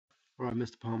Alright,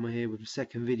 Mr. Palmer here with the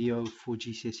second video for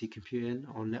GCSE Computing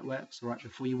on networks. Alright,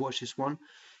 before you watch this one,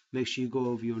 make sure you go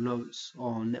over your notes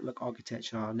on network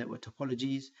architecture, network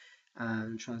topologies,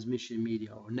 and transmission media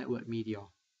or network media.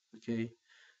 Okay,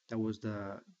 that was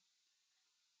the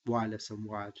wireless and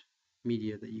wired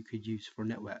media that you could use for a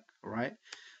network. Alright,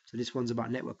 so this one's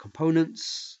about network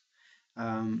components.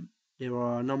 There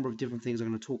are a number of different things I'm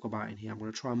going to talk about in here. I'm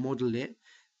going to try and model it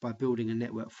by building a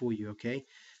network for you, okay?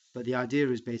 But the idea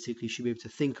is basically you should be able to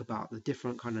think about the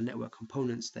different kind of network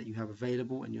components that you have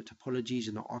available and your topologies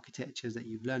and the architectures that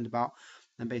you've learned about,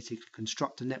 and basically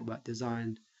construct a network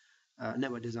design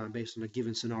based on a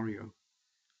given scenario.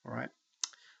 All right.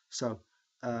 So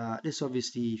this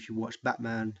obviously, if you watch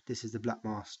Batman, this is the Black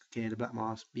Mask. Okay, the Black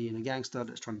Mask being a gangster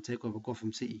that's trying to take over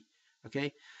Gotham City.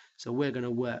 Okay, so we're going to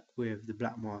work with the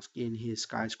Black Mask in his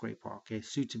skyscraper. Okay,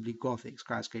 suitably gothic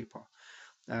skyscraper.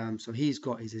 So he's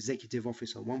got his executive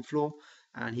office on one floor,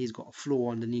 and he's got a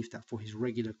floor underneath that for his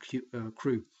regular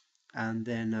crew, and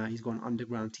then he's got an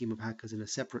underground team of hackers in a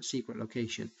separate secret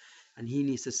location, and he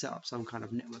needs to set up some kind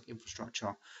of network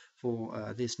infrastructure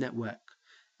for this network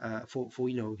for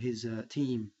his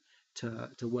team to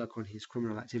work on his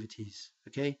criminal activities.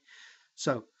 Okay,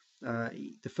 so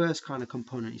the first kind of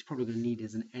component he's probably going to need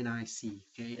is an NIC,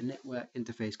 okay, a network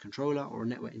interface controller or a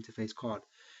network interface card.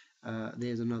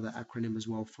 There's another acronym as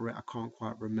well for it. I can't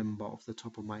quite remember off the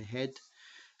top of my head.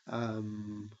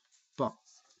 But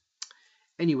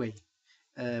anyway,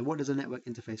 what does a network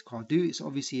interface card do?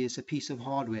 It's a piece of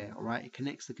hardware, all right? It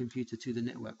connects the computer to the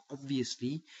network.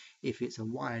 Obviously, if it's a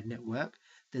wired network,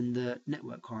 then the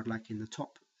network card, like in the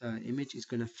top image, is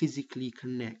going to physically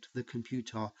connect the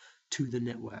computer to the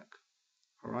network,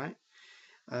 all right?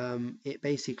 It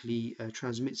basically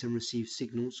transmits and receives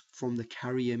signals from the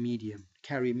carrier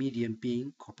medium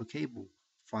being copper cable,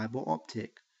 fiber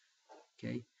optic,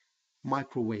 okay,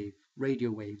 microwave,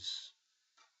 radio waves.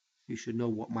 You should know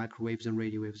what microwaves and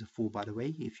radio waves are for, by the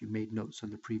way, if you made notes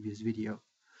on the previous video.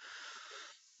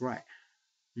 Right,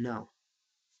 now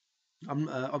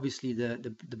obviously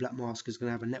the Black Mask is going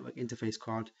to have a network interface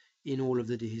card in all of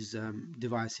his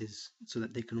devices so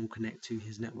that they can all connect to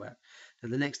his network. Now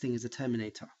the next thing is the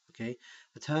Terminator. Okay,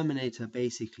 the Terminator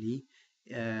basically,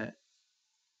 you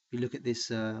look at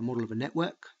this model of a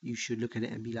network, you should look at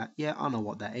it and be like, yeah, I know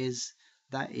what that is.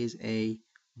 That is a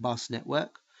bus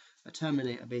network. A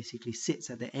Terminator basically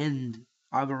sits at the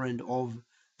either end of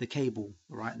the cable,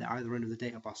 right, the either end of the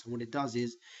data bus, and what it does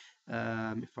is, if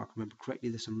I can remember correctly,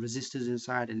 there's some resistors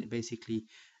inside, and it basically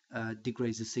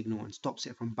degrades the signal and stops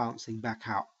it from bouncing back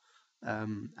out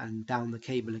and down the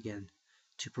cable again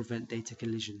to prevent data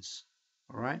collisions.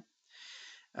 All right.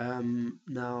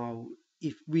 Now,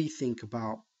 if we think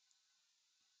about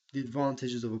the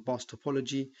advantages of a bus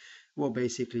topology, well,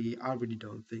 basically, I really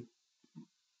don't think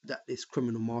that this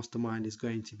criminal mastermind is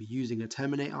going to be using a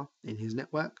Terminator in his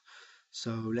network.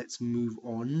 So let's move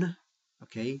on,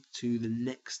 okay, to the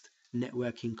next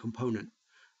networking component.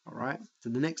 All right, so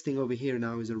the next thing over here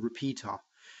now is a repeater.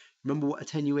 Remember what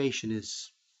attenuation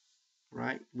is,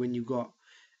 right? When you've got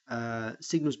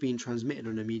signals being transmitted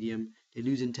on a medium, they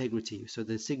lose integrity, so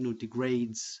the signal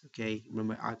degrades. Okay,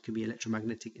 remember, it could be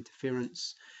electromagnetic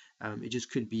interference. It just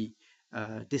could be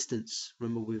distance.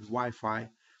 Remember, with Wi-Fi,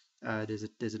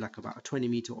 there's like about a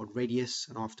 20-meter odd radius,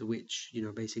 and after which,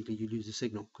 basically you lose the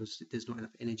signal because there's not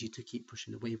enough energy to keep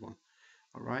pushing the wave on.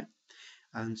 All right.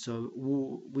 And so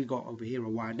we got over here a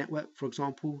wired network, for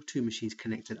example, two machines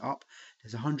connected up.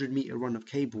 There's a 100-meter run of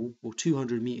cable or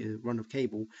 200-meter run of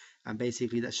cable, and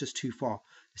basically that's just too far.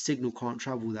 The signal can't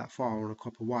travel that far on a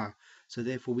copper wire, so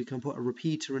therefore we can put a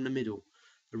repeater in the middle.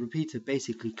 The repeater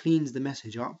basically cleans the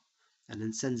message up and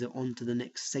then sends it on to the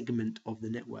next segment of the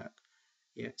network.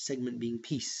 Yeah, segment being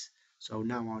piece. So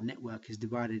now our network is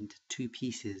divided into two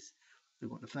pieces.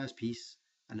 We've got the first piece,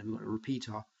 and then we've got a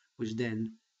repeater, which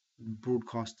then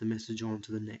broadcast the message on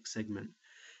to the next segment.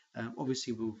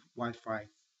 Obviously with Wi-Fi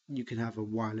you can have a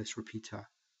wireless repeater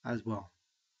as well.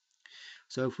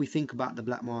 So if we think about the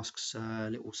Black Mask's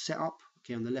little setup,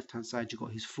 okay, on the left hand side you've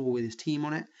got his floor with his team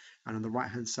on it, and on the right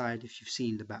hand side, if you've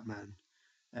seen the Batman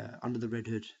under the red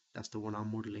hood, that's the one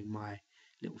I'm modeling my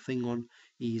little thing on,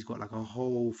 he's got like a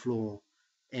whole floor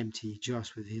empty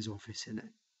just with his office in it.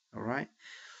 All right.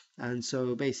 And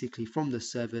so basically from the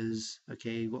servers,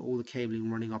 okay, you've got all the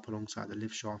cabling running up alongside the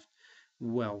lift shaft.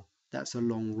 Well, that's a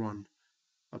long run,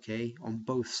 okay, on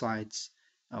both sides,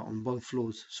 on both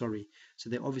floors, sorry. So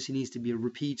there obviously needs to be a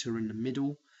repeater in the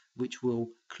middle, which will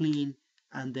clean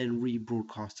and then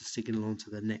rebroadcast the signal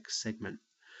onto the next segment.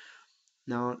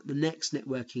 Now, the next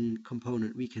networking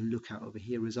component we can look at over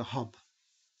here is a hub,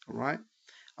 all right?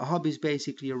 A hub is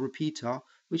basically a repeater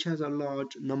which has a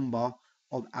large number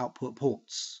of output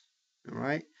ports. All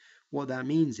right, what that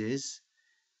means is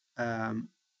the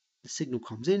signal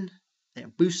comes in,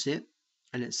 it boosts it,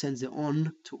 and it sends it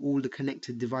on to all the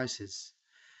connected devices.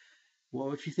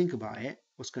 Well, if you think about it,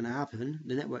 what's going to happen?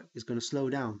 The network is going to slow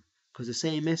down because the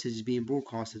same message is being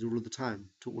broadcasted all of the time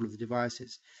to all of the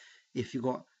devices. If you've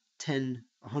got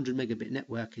 100 megabit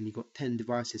network and you've got 10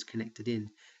 devices connected in,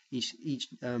 each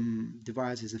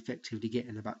device is effectively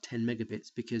getting about 10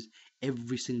 megabits because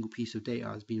every single piece of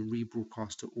data is being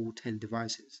rebroadcast to all 10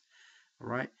 devices. All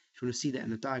right. If you want to see that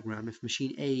in a diagram, if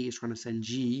machine A is trying to send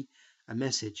G a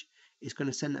message, it's going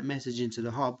to send that message into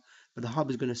the hub, but the hub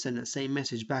is going to send that same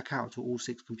message back out to all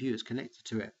 6 computers connected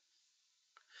to it.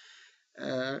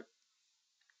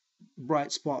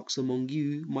 Bright sparks among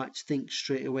you might think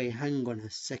straight away, hang on a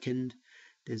second,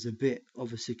 there's a bit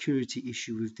of a security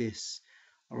issue with this.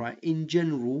 All right, in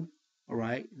general, all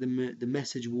right, the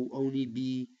message will only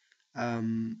be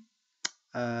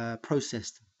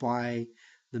processed by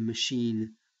the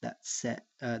machine that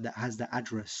has the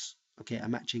address, okay, a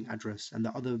matching address, and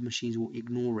the other machines will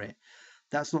ignore it.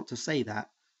 That's not to say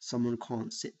that someone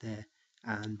can't sit there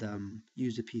and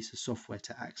use a piece of software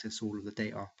to access all of the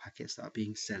data packets that are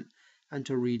being sent and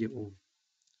to read it all.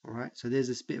 All right, so there's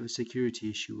this bit of a security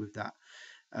issue with that.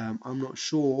 I'm not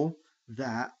sure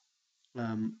that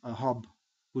a hub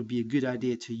would be a good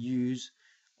idea to use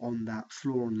on that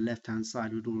floor on the left hand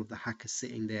side with all of the hackers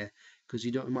sitting there, because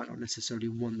you might not necessarily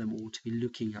want them all to be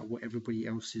looking at what everybody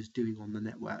else is doing on the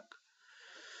network.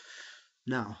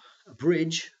 Now, a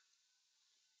bridge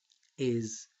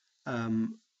is a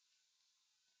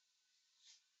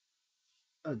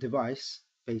device,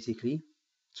 basically.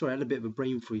 Sorry, I had a bit of a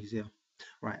brain freeze here.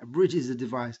 Right, a bridge is a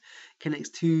device connects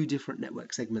two different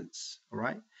network segments. All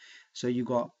right, so you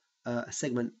got a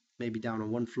segment maybe down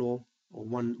on one floor or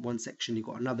one section. You've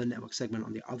got another network segment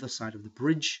on the other side of the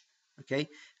bridge. Okay,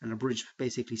 and a bridge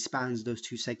basically spans those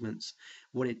two segments.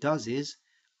 What it does is,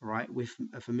 all right,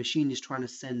 if a machine is trying to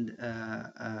send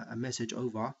a message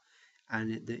over,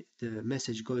 and the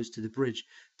message goes to the bridge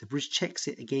checks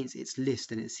it against its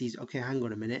list, and it sees, okay, hang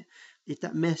on a minute, if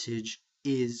that message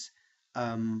is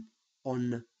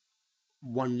on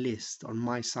one list on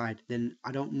my side, then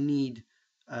I don't need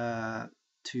to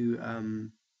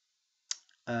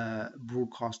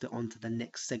broadcast it onto the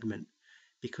next segment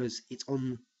because it's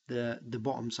on the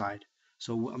bottom side.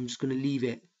 So I'm just going to leave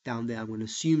it down there. I'm going to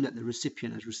assume that the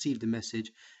recipient has received the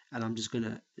message, and I'm going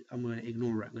to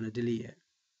ignore it. I'm going to delete it.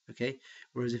 Okay.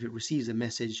 Whereas if it receives a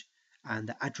message and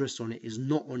the address on it is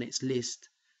not on its list,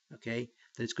 okay,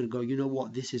 then it's going to go, you know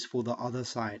what, this is for the other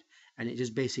side, and it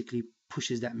just basically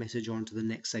pushes that message on to the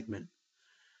next segment.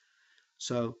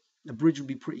 So the bridge would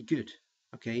be pretty good,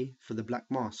 okay, for the black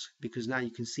mask, because now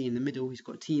you can see in the middle he's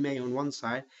got team A on one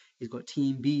side, he's got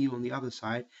team B on the other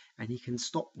side, and he can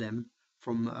stop them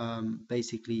from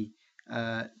basically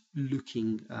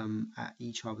looking at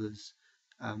each other's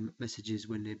messages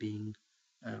when they're being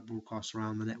broadcast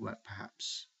around the network,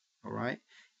 perhaps. All right,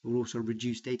 it will also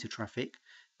reduce data traffic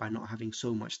by not having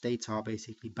so much data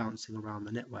basically bouncing around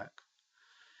the network.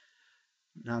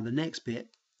 Now the next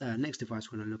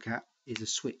device we're going to look at is a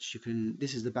switch.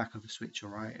 This is the back of a switch, all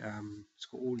right. It's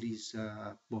got all these,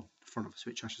 well, front of a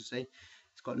switch, I should say.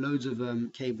 It's got loads of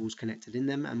cables connected in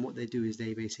them, and what they do is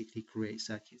they basically create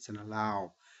circuits and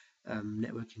allow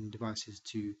networking devices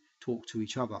to talk to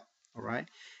each other. All right.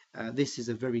 This is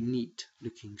a very neat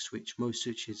looking switch. Most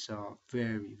switches are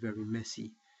very, very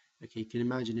messy. Okay, you can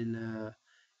imagine in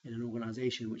an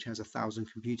organization which has 1,000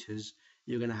 computers,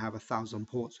 you're going to have 1,000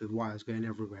 ports with wires going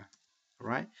everywhere. All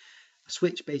right. A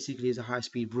switch basically is a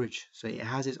high-speed bridge, so it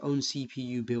has its own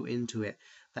CPU built into it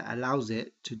that allows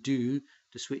it to do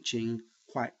the switching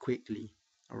quite quickly.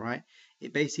 All right.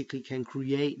 It basically can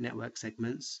create network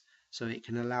segments, so it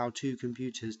can allow two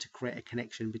computers to create a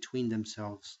connection between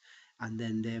themselves, and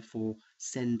then therefore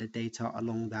send the data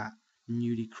along that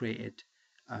newly created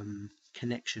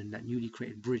connection, that newly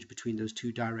created bridge between those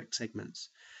two direct segments.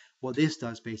 What this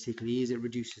does basically is it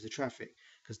reduces the traffic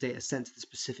because data is sent to the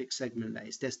specific segment that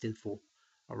it's destined for.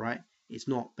 All right, it's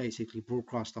not basically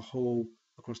broadcast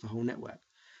across the whole network.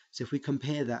 So if we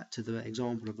compare that to the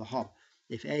example of the hub,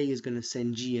 if A is going to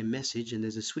send G a message and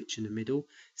there's a switch in the middle,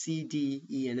 C, D,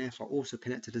 E, and F are also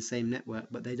connected to the same network,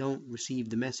 but they don't receive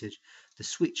the message. The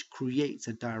switch creates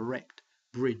a direct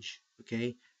bridge,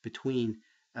 okay, between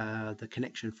the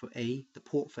connection for A, the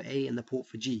port for A, and the port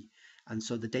for G. And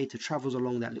so the data travels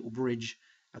along that little bridge,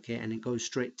 okay, and it goes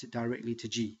directly to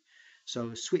G. So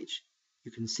a switch,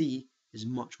 you can see, is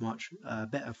much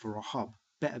better for a hub,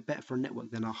 better for a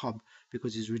network than a hub,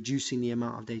 because it's reducing the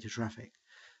amount of data traffic.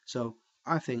 So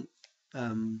I think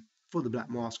for the black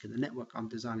mask and the network I'm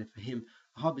designing for him,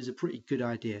 a hub is a pretty good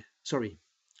idea. Sorry,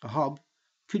 a hub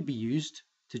could be used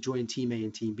to join team A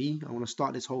and team B. I want to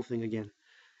start this whole thing again.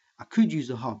 I could use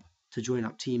a hub to join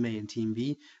up team A and team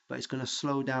B, but it's going to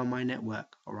slow down my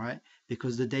network, all right?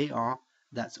 Because the data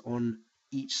that's on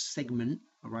each segment,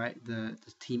 all right, the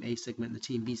team A segment, the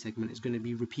team B segment is going to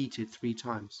be repeated 3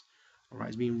 times, all right?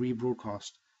 It's being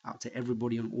rebroadcast out to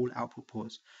everybody on all output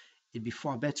ports. It'd be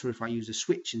far better if I use a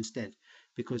switch instead,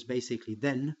 because basically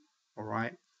then, all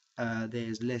right,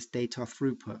 there's less data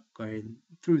throughput going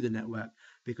through the network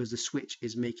because the switch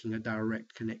is making a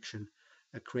direct connection,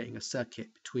 creating a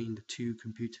circuit between the 2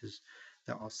 computers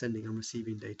that are sending and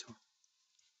receiving data.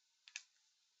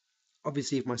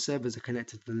 Obviously, if my servers are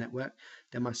connected to the network,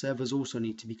 then my servers also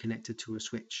need to be connected to a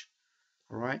switch,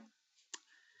 all right?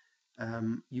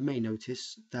 You may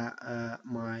notice that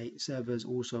my servers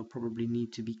also probably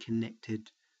need to be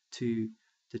connected to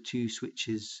the 2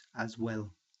 switches as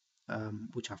well,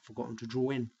 which I've forgotten to draw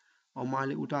in on my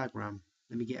little diagram.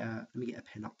 Let me get a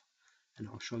pen up and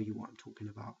I'll show you what I'm talking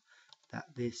about. That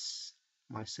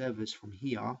my servers from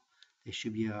here, there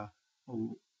should be a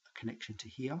connection to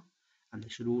here, and there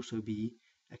should also be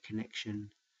a connection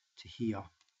to here.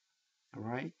 All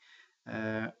right.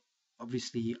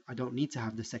 Obviously, I don't need to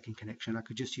have the second connection. I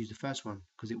could just use the first one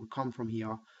because it would come from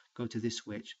here, go to this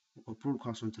switch, or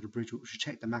broadcast onto the bridge, which should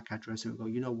check the MAC address and go,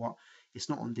 you know what, it's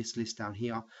not on this list down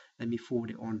here. Let me forward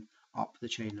it on up the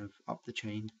chain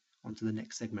onto the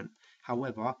next segment.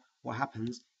 However, what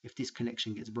happens if this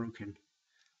connection gets broken?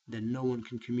 Then no one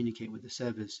can communicate with the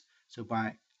servers. So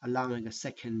by allowing a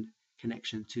second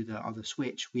connection to the other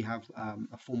switch, we have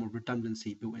a form of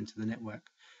redundancy built into the network.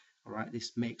 All right,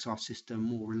 this makes our system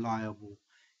more reliable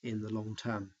in the long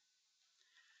term.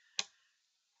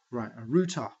 Right, a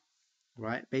router,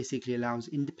 right, basically allows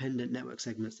independent network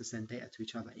segments to send data to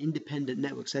each other. Independent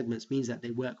network segments means that they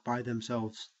work by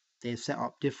themselves. They're set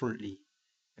up differently.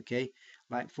 Okay,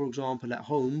 like for example, at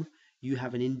home, you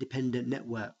have an independent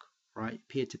network, right?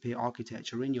 Peer-to-peer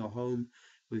architecture in your home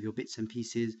with your bits and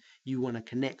pieces. You want to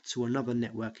connect to another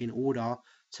network in order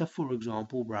to, for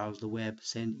example, browse the web,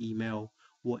 send email,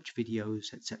 watch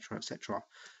videos, etc., etc.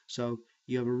 So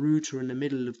you have a router in the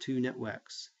middle of 2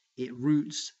 networks. It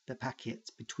routes the packets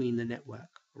between the network,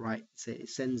 right? So it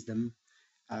sends them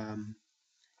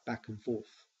back and forth.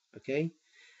 Okay,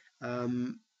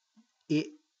 it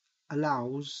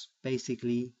allows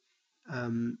basically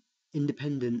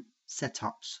independent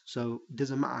setups. So it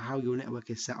doesn't matter how your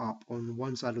network is set up on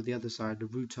one side or the other side. The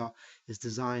router is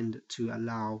designed to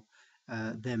allow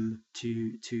them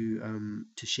to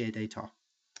share data.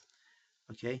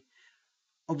 Okay,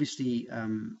 obviously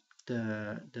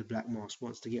the Black Mask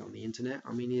wants to get on the internet.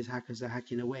 I mean, his hackers are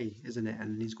hacking away, isn't it?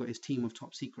 And he's got his team of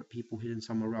top secret people hidden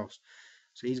somewhere else.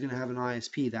 So he's going to have an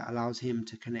ISP that allows him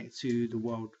to connect to the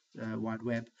world wide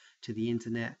web, to the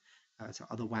internet, to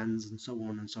other WANs and so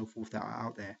on and so forth that are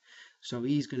out there. So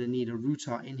he's going to need a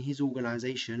router in his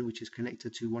organization which is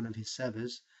connected to one of his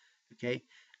servers. Okay,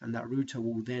 and that router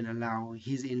will then allow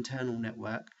his internal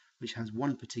network, which has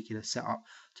one particular setup,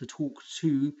 to talk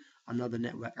to another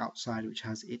network outside which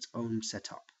has its own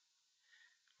setup.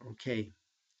 Okay,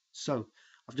 so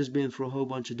I've just been through a whole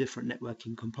bunch of different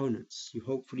networking components.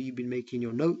 Hopefully you've been making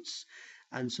your notes,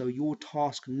 and so your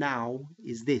task now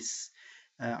is this.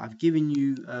 I've given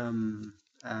you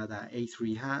that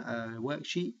A3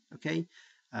 worksheet, okay,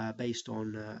 based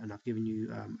on, and I've given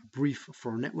you a brief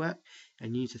for a network,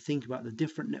 and you need to think about the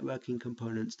different networking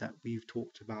components that we've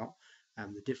talked about,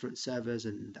 the different servers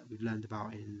and that we've learned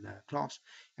about in class,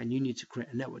 and you need to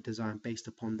create a network design based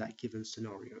upon that given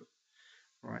scenario.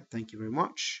 All right, thank you very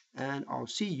much, and I'll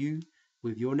see you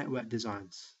with your network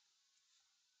designs.